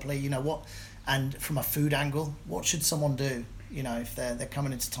it properly? And from a food angle, what should someone do? If they're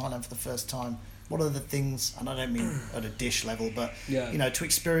coming into Thailand for the first time, what are the things? And I don't mean at a dish level, but to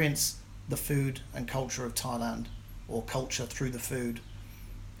experience the food and culture of Thailand, or culture through the food.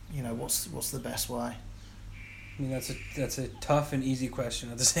 What's the best way? That's a tough and easy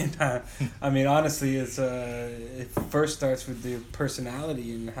question at the same time. Honestly, it first starts with your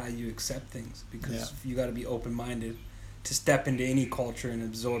personality and how you accept things, because you got to be open-minded to step into any culture and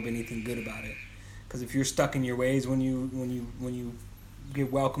absorb anything good about it. Because if you're stuck in your ways when you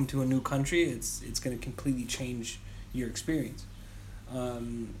get welcomed to a new country, it's going to completely change your experience.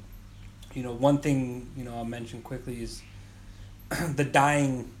 One thing I'll mention quickly is the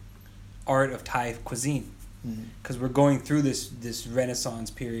dying art of Thai cuisine. Because we're going through this renaissance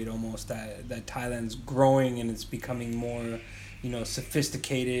period almost that Thailand's growing and it's becoming more,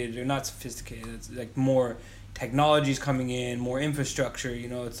 sophisticated, or not sophisticated. It's like more technology's coming in, more infrastructure.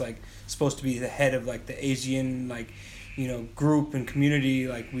 It's like supposed to be the head of like the Asian group and community.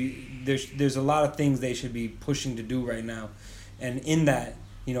 Like there's a lot of things they should be pushing to do right now, and in that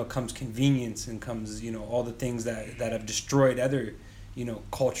comes convenience and comes all the things that have destroyed other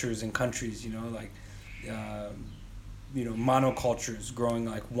cultures and countries. Monocultures growing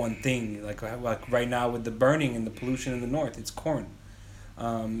like one thing, like right now with the burning and the pollution in the north, it's corn.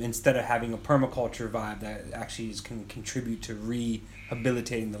 Instead of having a permaculture vibe that actually can contribute to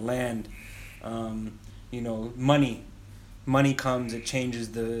rehabilitating the land. Money comes, it changes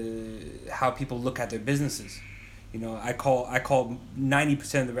how people look at their businesses. I call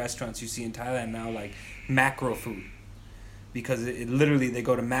 90% of the restaurants you see in Thailand now like macro food, because it literally, they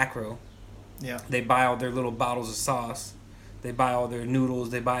go to macro. Yeah. They buy all their little bottles of sauce. They buy all their noodles.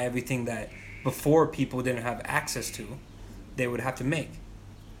 They buy everything that before people didn't have access to, they would have to make.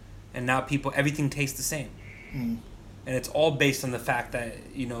 And now everything tastes the same. And it's all based on the fact that,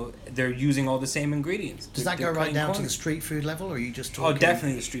 they're using all the same ingredients. Does that go right down to the street food level, or are you just talking? Oh,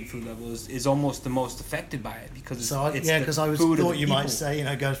 definitely the street food level is almost the most affected by it, because thought you might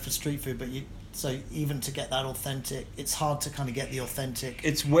say, go for street food, but so even to get that authentic, it's hard to kind of get the authentic.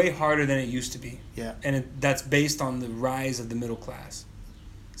 It's way harder than it used to be. Yeah. And that's based on the rise of the middle class.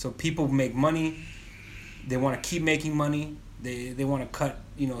 So people make money. They want to keep making money. They want to cut,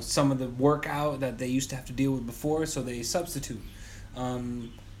 some of the work out that they used to have to deal with before, so they substitute.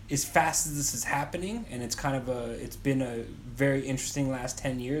 As fast as this is happening, and it's been a very interesting last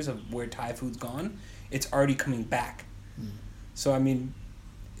 10 years of where Thai food's gone, it's already coming back. So,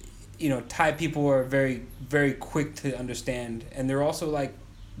 Thai people are very, very quick to understand, and they're also like,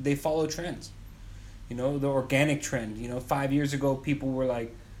 they follow trends. The organic trend. 5 years ago, people were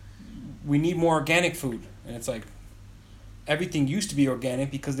like, we need more organic food. And it's like, everything used to be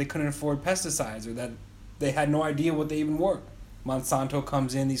organic because they couldn't afford pesticides, or that they had no idea what they even were. Monsanto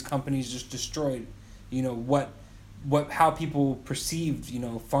comes in, these companies just destroyed, how people perceived,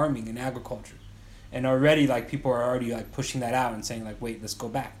 farming and agriculture. And already, like, people are already, like, pushing that out and saying, like, wait, let's go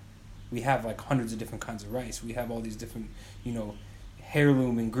back. We have, like, hundreds of different kinds of rice. We have all these different,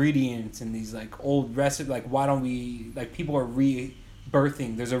 heirloom ingredients and these, like, old recipes. Like, why don't we, like, people are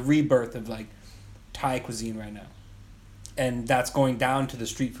rebirthing. There's a rebirth of, like, Thai cuisine right now. And that's going down to the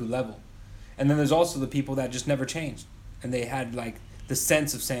street food level. And then there's also the people that just never changed. And they had, like, the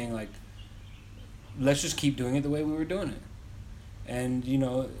sense of saying, like, let's just keep doing it the way we were doing it. And,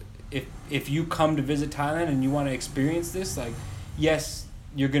 if you come to visit Thailand and you want to experience this, like, yes,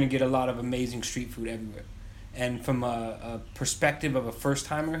 you're going to get a lot of amazing street food everywhere. And from a perspective of a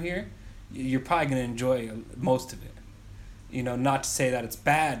first-timer here, you're probably going to enjoy most of it. Not to say that it's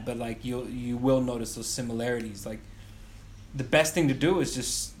bad, but, like, you will notice those similarities. Like, the best thing to do is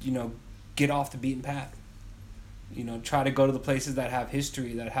just, get off the beaten path. Try to go to the places that have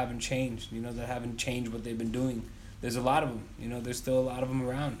history, that haven't changed, that haven't changed what they've been doing. There's a lot of them, there's still a lot of them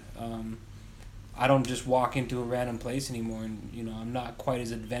around. I don't just walk into a random place anymore, and, I'm not quite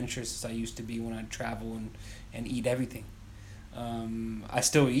as adventurous as I used to be when I'd travel and eat everything. I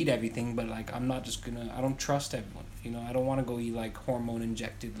still eat everything, but, like, I'm not just gonna, I don't trust everyone, I don't want to go eat, like, hormone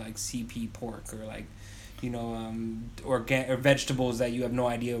injected, like, CP pork, or, like, or vegetables that you have no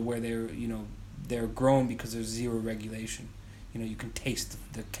idea where they're grown, because there's zero regulation. You can taste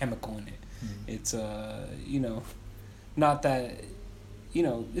the chemical in it. It's not that,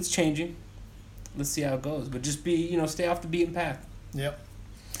 it's changing. Let's see how it goes, but just stay off the beaten path. Yep.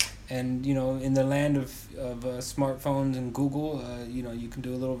 And in the land of smartphones and Google, you can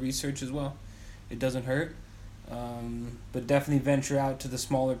do a little research as well. It doesn't hurt. But definitely venture out to the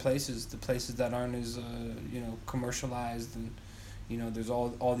smaller places, the places that aren't as commercialized, and there's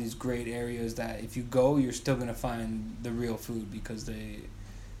all these great areas that if you go, you're still gonna find the real food, because they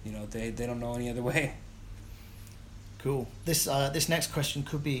don't know any other way. Cool. This next question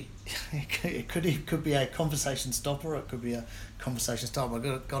could be it could be a conversation stopper, or it could be a conversation starter.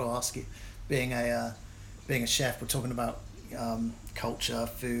 I've got to ask you, being a chef, we're talking about culture,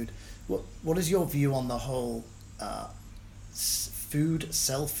 food. What is your view on the whole food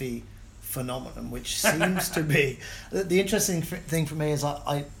selfie phenomenon, which seems to be the interesting thing for me is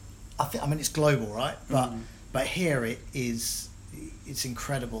I mean it's global, right? But here it's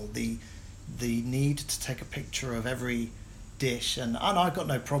incredible, the need to take a picture of every dish, and I've got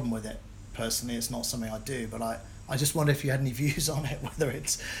no problem with it personally. It's not something I do, but I just wonder if you had any views on it, whether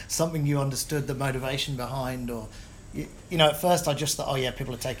it's something you understood the motivation behind, or at first I just thought, oh yeah,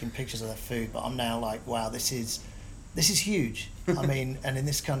 people are taking pictures of their food, but I'm now like, wow, this is huge. I mean, and in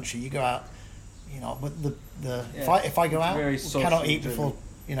this country, you go out, with if I go out, we cannot eat before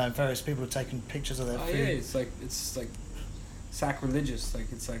various people are taking pictures of their food. Yeah, it's like sacrilegious.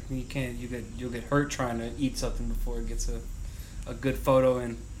 Like, it's like you'll get hurt trying to eat something before it gets a good photo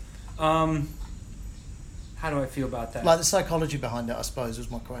in. How do I feel about that? Like the psychology behind it, I suppose, was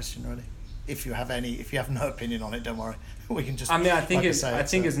my question, really. If you have no opinion on it, don't worry. We can just. I mean, I think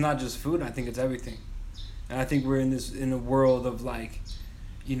it's not just food. I think it's everything, and I think we're in a world of, like,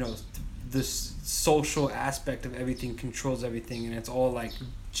 this social aspect of everything controls everything, and it's all, like,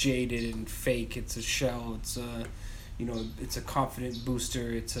 jaded and fake. It's a shell. It's a it's a confident booster.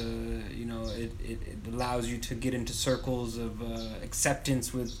 It's it allows you to get into circles of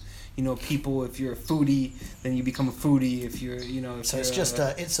acceptance with people. If you're a foodie, then you become a foodie. If you're so it's just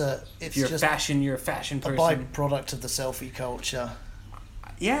a fashion person. A byproduct of the selfie culture.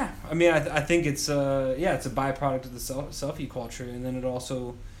 Yeah, I mean, I think it's it's a byproduct of the selfie culture, and then it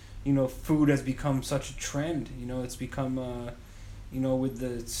also, food has become such a trend. It's become with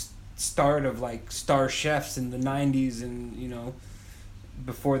the start of, like, star chefs in the 90s, and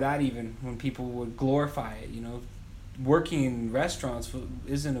before that, even when people would glorify it. Working in restaurants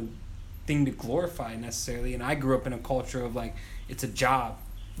isn't a thing to glorify necessarily, and I grew up in a culture of, like, it's a job.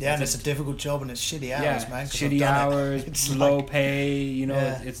 Yeah, and it's a difficult job, and it's shitty hours, man. Shitty hours, it's low pay.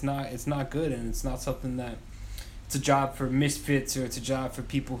 It's not good, and it's not something that it's a job for misfits, or it's a job for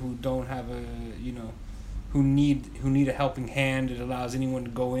people who don't have who need a helping hand. It allows anyone to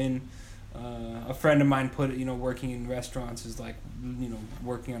go in. A friend of mine put it, working in restaurants is like,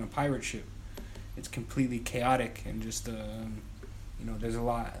 working on a pirate ship. It's completely chaotic, and just there's a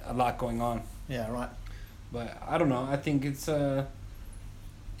lot going on. Yeah, right. But I don't know. I think it's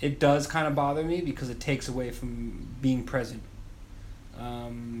it does kind of bother me, because it takes away from being present.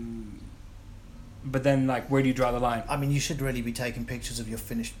 But then, like, where do you draw the line? I mean, you should really be taking pictures of your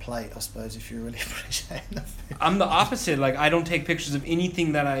finished plate, I suppose, if you're really appreciating the food. I'm the opposite. Like, I don't take pictures of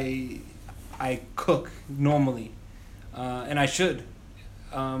anything that I cook normally, and I should.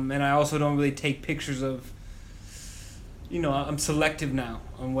 And I also don't really take pictures of. I'm selective now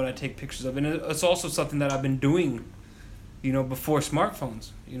on what I take pictures of, and it's also something that I've been doing, before smartphones.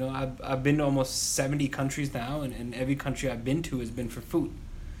 I've been to almost 70 countries now, and every country I've been to has been for food.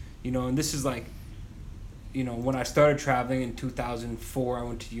 And this is like, when I started traveling in 2004, I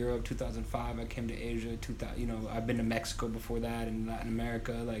went to Europe. 2005, I came to Asia. I've been to Mexico before that, and Latin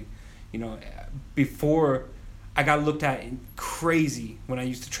America. Like, before I got looked at crazy when I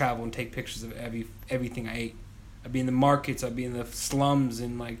used to travel and take pictures of everything I ate. I'd be in the markets, I'd be in the slums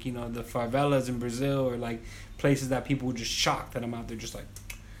in, like, the favelas in Brazil, or, like, places that people were just shocked that I'm out there just, like,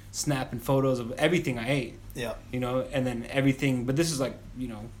 snapping photos of everything I ate. Yeah. And then everything, but this is, like,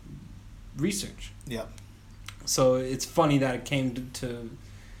 research. Yeah. So it's funny that it came to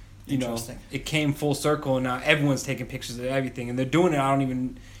you know, it came full circle, and now everyone's taking pictures of everything, and they're doing it. I don't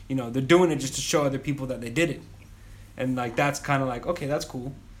even, you know, they're doing it just to show other people that they did it, and like that's kind of like, okay, that's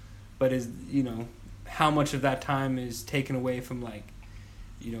cool, but is, you know, how much of that time is taken away from like,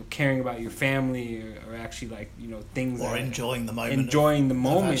 you know, caring about your family or actually like, you know, things or enjoying the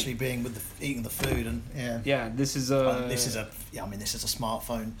moment, actually being with eating the food, and this is this is a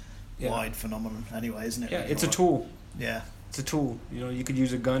smartphone wide phenomenon anyway, isn't it? Yeah, it's a tool. Yeah. It's a tool. You know, you could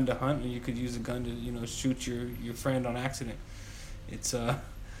use a gun to hunt, or you could use a gun to, you know, shoot your friend on accident. It's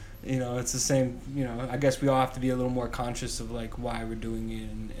you know, it's the same. You know, I guess we all have to be a little more conscious of like why we're doing it,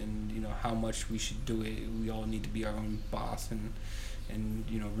 and you know how much we should do it. We all need to be our own boss and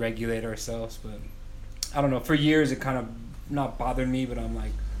you know, regulate ourselves. But I don't know. For years, it kind of not bothered me, but I'm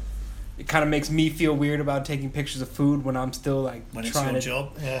like, it kind of makes me feel weird about taking pictures of food when I'm still like when trying it's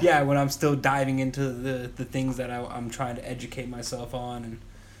your job. Yeah, when I'm still diving into the things that I'm trying to educate myself on, and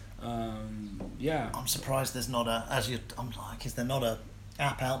I'm surprised there's not is there not a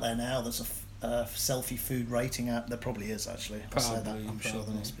app out there now that's a selfie food rating app? There probably is, actually. I'm sure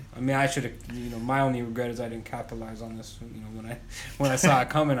there must be. I mean, I should have. You know, my only regret is I didn't capitalize on this. You know, when I saw it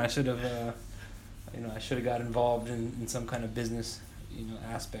coming, I should have. You know, I should have got involved in some kind of business, you know,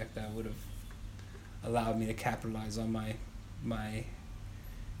 aspect that would have allowed me to capitalize on my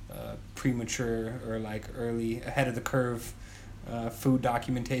premature or like early ahead of the curve food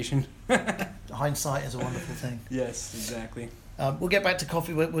documentation. Hindsight is a wonderful thing. Yes, exactly. We'll get back to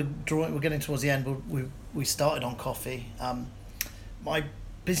coffee. We're getting towards the end. We started on coffee. My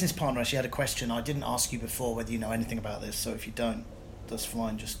business partner actually had a question. I didn't ask you before whether you know anything about this, so if you don't, that's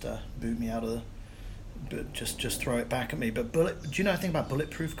fine. Just boot me out of the. Just throw it back at me. But do you know anything about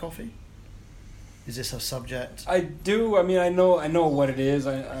bulletproof coffee? Is this a subject? I do. I mean, I know what it is.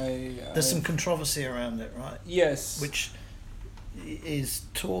 There's some controversy around it, right? Yes. Which is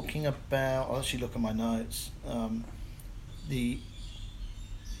talking about. I'll actually look at my notes. The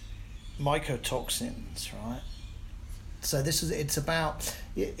mycotoxins, right? So it's about.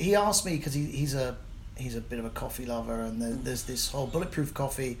 He asked me because he's a bit of a coffee lover, and there's this whole bulletproof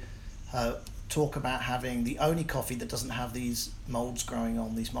coffee. Talk about having the only coffee that doesn't have these molds growing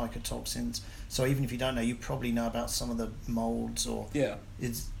on, these mycotoxins. So even if you don't know, you probably know about some of the molds, or you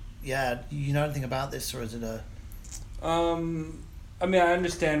know anything about this, or is it a? I mean, I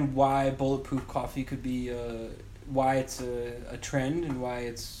understand why bulletproof coffee could be why it's a trend and why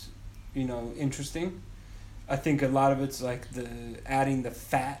it's, you know, interesting. I think a lot of it's like adding the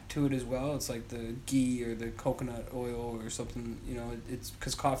fat to it as well. It's like the ghee or the coconut oil or something, you know, it's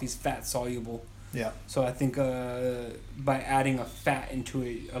because coffee's fat soluble. Yeah. So I think by adding a fat into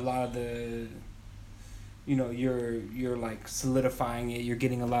it, a lot of the, you know, you're like solidifying it. You're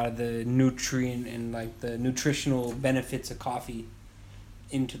getting a lot of the nutrient and like the nutritional benefits of coffee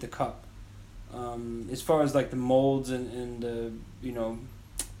into the cup. As far as like the molds and you know,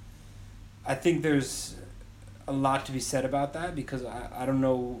 I think there's a lot to be said about that, because I don't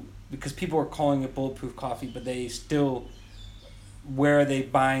know, because people are calling it bulletproof coffee, but they still, where are they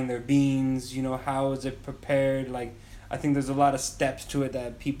buying their beans, you know, how is it prepared? Like, I think there's a lot of steps to it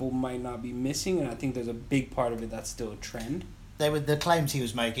that people might not be missing, and I think there's a big part of it that's still a trend. The claims he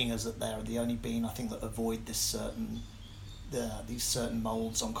was making is that they're the only bean, I think, that avoid these certain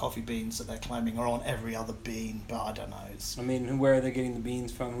molds on coffee beans that they're claiming are on every other bean, but I don't know. I mean, where are they getting the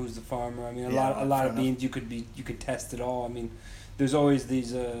beans from? Who's the farmer? I mean, a lot of beans you could test it all. I mean, there's always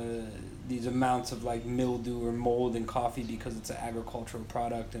these amounts of like mildew or mold in coffee because it's an agricultural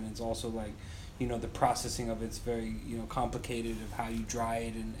product, and it's also like, you know, the processing of it's very, you know, complicated of how you dry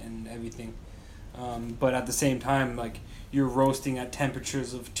it and everything. But at the same time, like, you're roasting at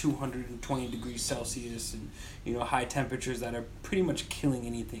temperatures of 220 degrees Celsius, and, you know, high temperatures that are pretty much killing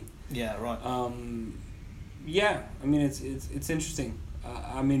anything. Yeah, right. Yeah, I mean, it's interesting.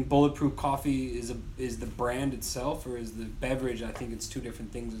 I mean, bulletproof coffee is the brand itself, or is the beverage? I think it's two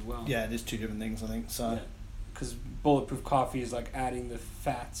different things as well. Yeah, it is two different things, I think. So. Yeah. Because bulletproof coffee is like adding the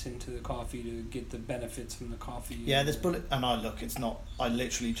fats into the coffee to get the benefits from the coffee. Yeah, this it's not. I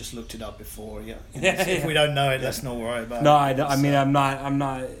literally just looked it up before. Yeah. If we don't know it, let's not worry about it. No, I don't. I mean, I'm not.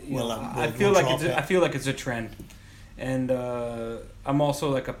 I feel like it's a trend, and I'm also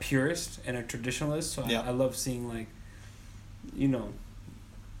like a purist and a traditionalist. So yeah. I love seeing, like, you know,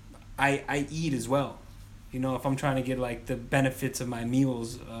 I eat as well. You know, if I'm trying to get like the benefits of my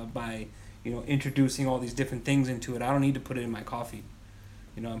meals by, you know, introducing all these different things into it, I don't need to put it in my coffee.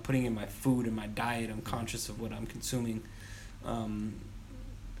 You know, I'm putting it in my food and my diet. I'm conscious of what I'm consuming.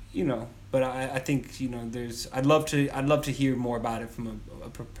 You know, but I think, you know, I'd love to hear more about it from a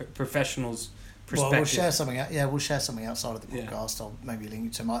professional's perspective. Well, we'll share something. Yeah, we'll share something outside of the Yeah. podcast. I'll maybe link you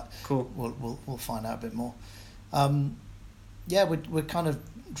to my. Cool. We'll find out a bit more. Yeah, we're kind of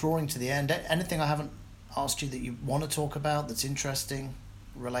drawing to the end. Anything I haven't asked you that you want to talk about that's interesting,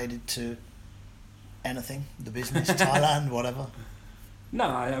 related to anything, the business, Thailand, whatever? No,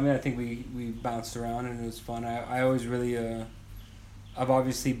 I mean, I think we bounced around and it was fun. I always really, I've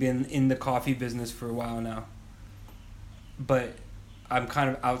obviously been in the coffee business for a while now, but I'm kind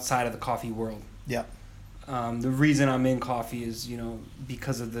of outside of the coffee world. Yeah. The reason I'm in coffee is,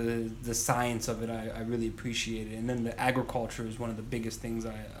 because of the science of it, I really appreciate it. And then the agriculture is one of the biggest things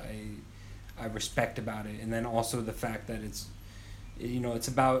I respect about it. And then also the fact that it's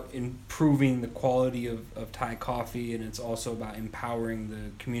about improving the quality of Thai coffee, and it's also about empowering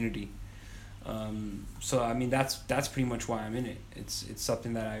the community. So I mean that's pretty much why I'm in it. It's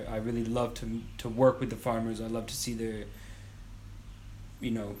something that I really love to work with the farmers. I love to see their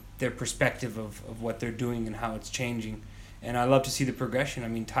perspective of what they're doing and how it's changing, and I love to see the progression. I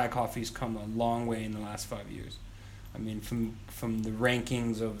mean, Thai coffee's come a long way in the last 5 years. I mean, from the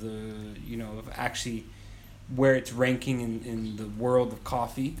rankings of of actually where it's ranking in the world of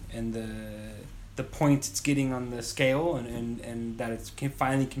coffee, and the points it's getting on the scale, and that it's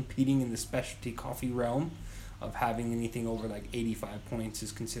finally competing in the specialty coffee realm of having anything over like 85 points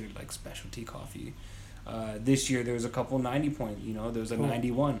is considered like specialty coffee. This year there was a couple 90 point, there was a Cool.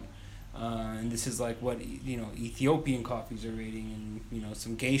 91, and this is like what Ethiopian coffees are rating, and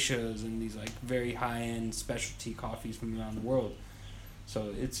some geishas and these like very high end specialty coffees from around the world.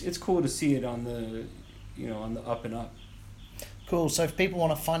 So it's cool to see it on the on the up and up. Cool. So if people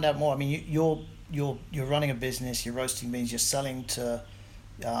want to find out more, I mean, you're running a business. You're roasting beans. You're selling to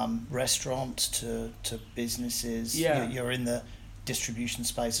restaurants, to businesses. Yeah. You're in the distribution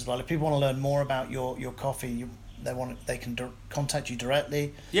space as well. If people want to learn more about your coffee, they can contact you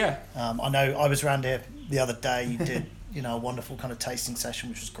directly. Yeah. I know I was around here the other day. You did a wonderful kind of tasting session,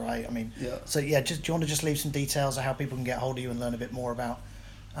 which was great. I mean, Yeah. so yeah, do you want to just leave some details of how people can get hold of you and learn a bit more about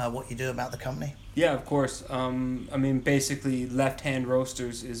what you do about the company? Yeah, of course. I mean, basically, Left Hand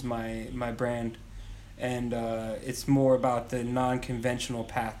Roasters is my brand, and it's more about the non-conventional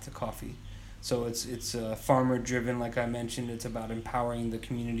path to coffee. So it's farmer driven, like I mentioned. It's about empowering the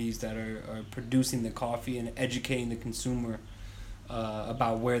communities that are producing the coffee and educating the consumer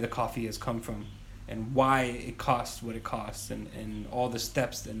about where the coffee has come from and why it costs what it costs, and all the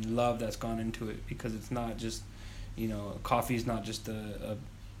steps and love that's gone into it, because it's not just coffee is not just a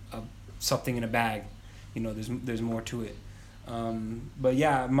something in a bag. There's more to it. But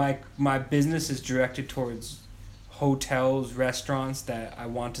yeah, my business is directed towards hotels, restaurants, that I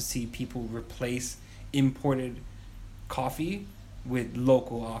want to see people replace imported coffee with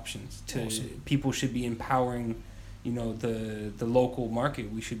local options. Awesome. People should be empowering the local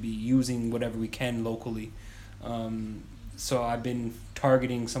market. We should be using whatever we can locally. So I've been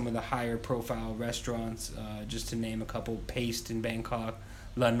targeting some of the higher profile restaurants, just to name a couple. Paste in Bangkok,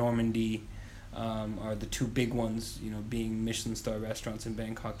 La Normandie are the two big ones, being Michelin star restaurants in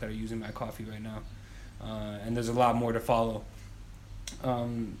Bangkok that are using my coffee right now. And there's a lot more to follow.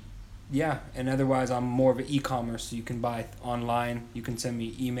 Yeah, and otherwise I'm more of an e-commerce, so you can buy online. You can send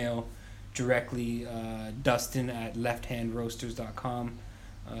me email directly, Dustin@lefthandroasters.com.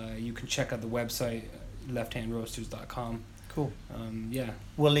 You can check out the website, lefthandroasters.com. Cool. Yeah.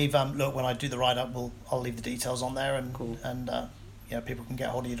 We'll leave look, when I do the write up, I'll leave the details on there, and Cool. and people can get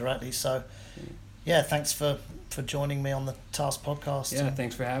hold of you directly. So yeah, thanks for joining me on the Task podcast. Yeah,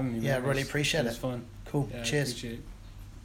 thanks for having me. Yeah, man. really appreciate It was it. fun. Cool. Yeah, I Cheers. appreciate it.